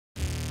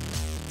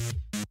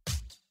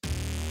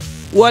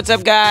What's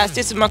up guys,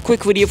 this is my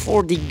quick video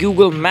for the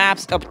Google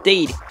Maps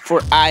update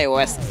for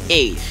iOS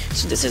 8.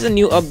 So this is a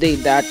new update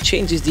that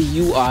changes the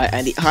UI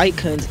and the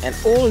icons and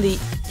all the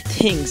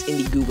things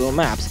in the Google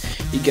Maps.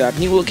 You got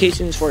new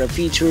locations for the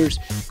features,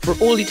 for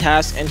all the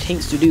tasks and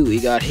things to do. You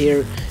got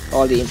here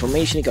all the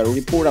information, you got to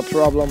report a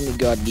problem, you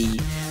got the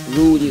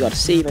rule, you got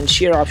save and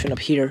share option up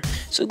here.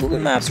 So Google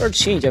Maps are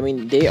changed. I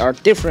mean, they are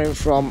different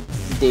from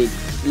they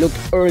looked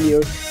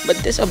earlier, but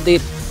this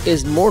update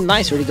is more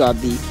nicer. You got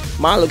the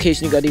my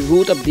location, you got the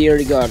route up there,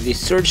 you got the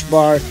search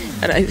bar,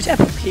 and if you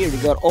tap up here,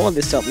 you got all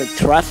this stuff like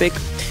traffic,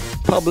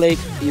 public,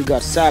 you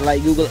got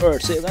satellite, Google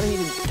Earth. So you're gonna need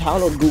to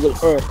download Google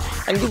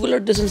Earth, and Google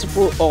Earth doesn't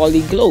support all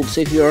the globes.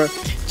 So if you're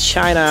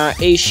China,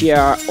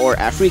 Asia, or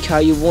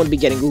Africa, you won't be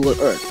getting Google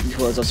Earth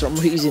because of some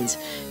reasons.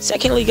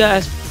 Secondly,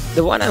 guys,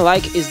 the one I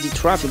like is the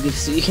traffic,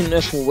 because you can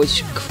know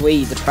which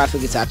way the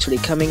traffic is actually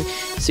coming.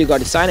 So you got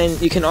to sign in.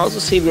 You can also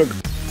save your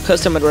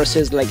custom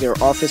addresses like your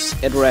office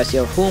address,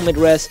 your home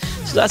address.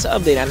 So that's the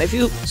update. And if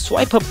you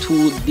swipe up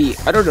to the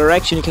other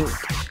direction, you can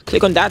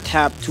click on that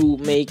tab to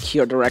make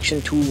your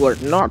direction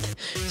toward north.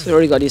 So you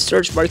already got the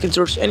search bar, you can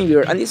search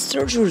anywhere, and these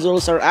search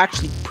results are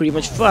actually pretty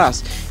much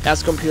fast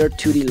as compared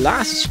to the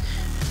last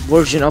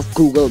version of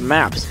Google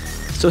Maps.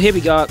 So here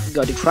we got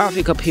the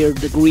traffic up here,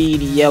 the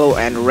green, yellow,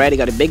 and red. You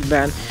got a big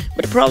band.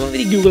 But the problem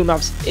with the Google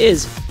Maps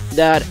is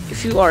that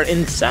if you are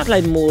in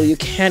satellite mode, you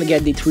can't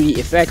get the 3D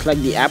effect like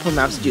the Apple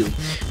Maps do.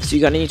 So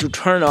you're gonna need to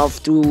turn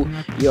off to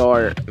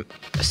your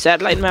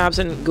satellite maps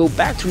and go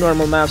back to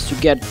normal maps to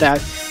get that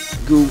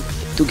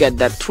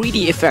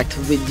 3D effect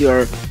with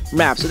your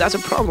map. So that's a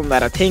problem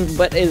that I think,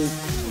 but is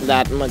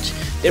that much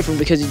different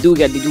because you do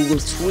get the Google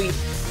Street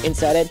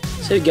inside it.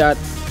 So you got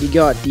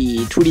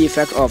the 2D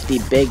effect of the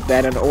Big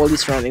Ben and all the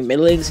surrounding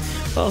buildings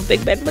of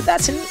Big Ben, but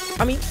that's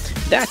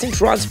in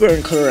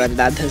transparent color and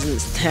that doesn't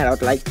stand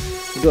out like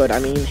good. I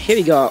mean, here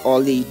we got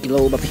all the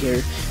globe up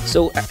here.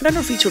 So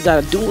another feature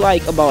that I do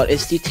like about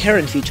is the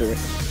terrain feature.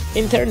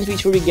 In terrain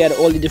feature, we get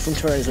all the different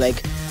terrains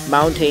like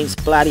mountains,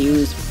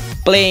 plateaus,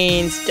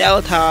 plains,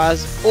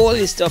 deltas. All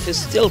this stuff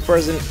is still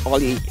present, all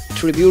the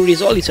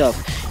tributaries, all this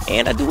stuff.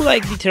 And I do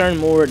like the terrain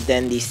more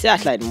than the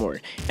satellite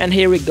mode, and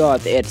here we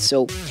got it.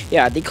 So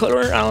yeah, the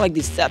color I like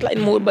the satellite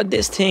mode, but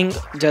this thing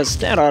just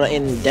stand out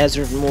in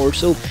desert mode,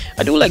 so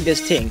I do like this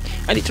thing.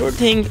 And the third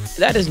thing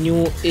that is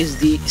new is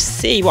the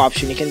save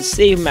option. You can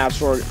save maps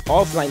for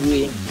offline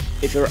reading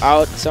if you're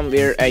out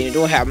somewhere and you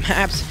don't have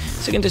maps,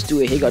 so you can just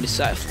do it. Here you got the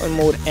sci-fi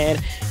mode,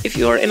 and if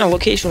you're in a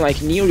location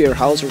like near your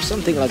house or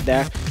something like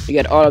that, you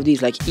get all of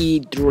these like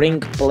eat,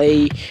 drink,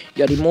 play. You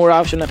got the more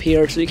option up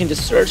here, so you can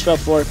just search up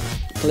for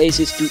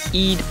places to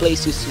eat,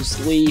 places to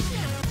sleep,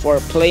 for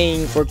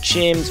playing, for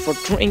gyms, for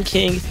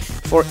drinking,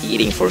 for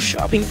eating, for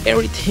shopping.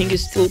 Everything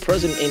is still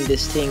present in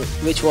this thing,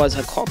 which was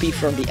a copy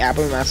from the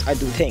Apple Maps, I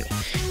do think.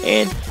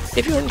 And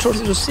if you're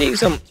interested to save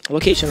some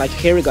location, like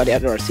here we got the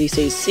address, it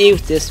says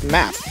save this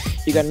map.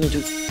 You're gonna need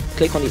to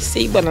click on the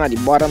save button at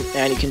the bottom,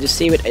 and you can just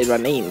save it as a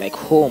name like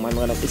home.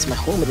 It's my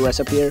home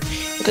address up here.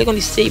 You click on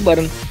the save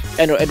button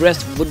and your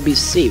address would be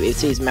saved. It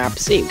says map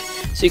saved,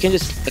 so you can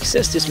just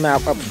access this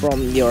map up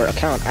from your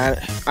account. And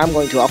I'm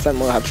going to offline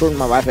mode. I've turned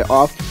my Wi-Fi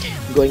off.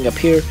 Going up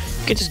here,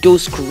 you can just go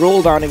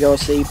scroll down and go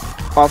save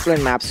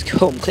offline maps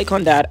home. Click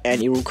on that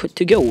and you're good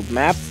to go.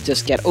 Map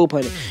just get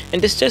open,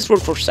 and this just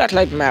works for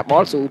satellite map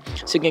also,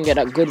 so you can get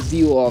a good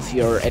view of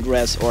your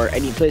address or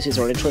any places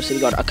or interested.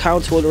 You got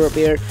accounts folder up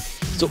here,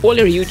 so all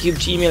your YouTube,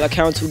 Gmail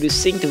accounts will be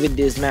synced with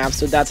this map.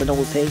 So that's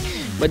another thing,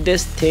 but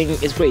this thing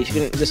is great.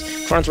 You can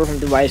just transfer from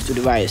device to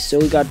device. So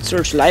we got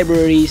search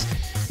libraries,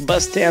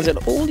 bus stands, and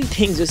all the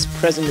things is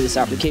present in this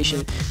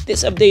application.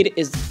 This update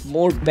is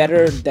more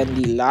better than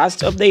the last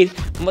update,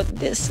 but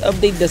this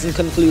update doesn't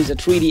conclude a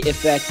 3D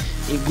effect,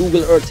 a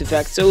Google Earth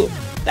effect, so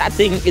that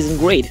thing isn't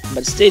great.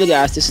 But still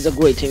guys, this is a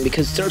great thing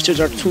because searches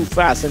are too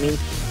fast. I mean,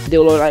 they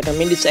will like a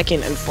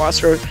millisecond and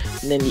faster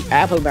than the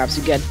Apple Maps.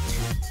 You get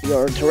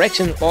your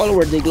direction all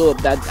over the globe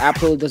that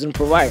Apple doesn't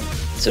provide.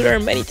 So there are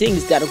many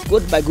things that are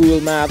good by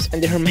Google Maps,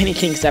 and there are many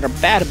things that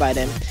are bad by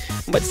them.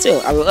 But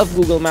still, I love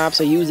Google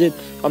Maps. I use it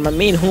on my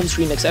main home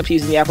screen except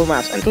using the Apple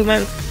Maps. Until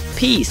then,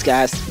 peace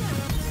guys.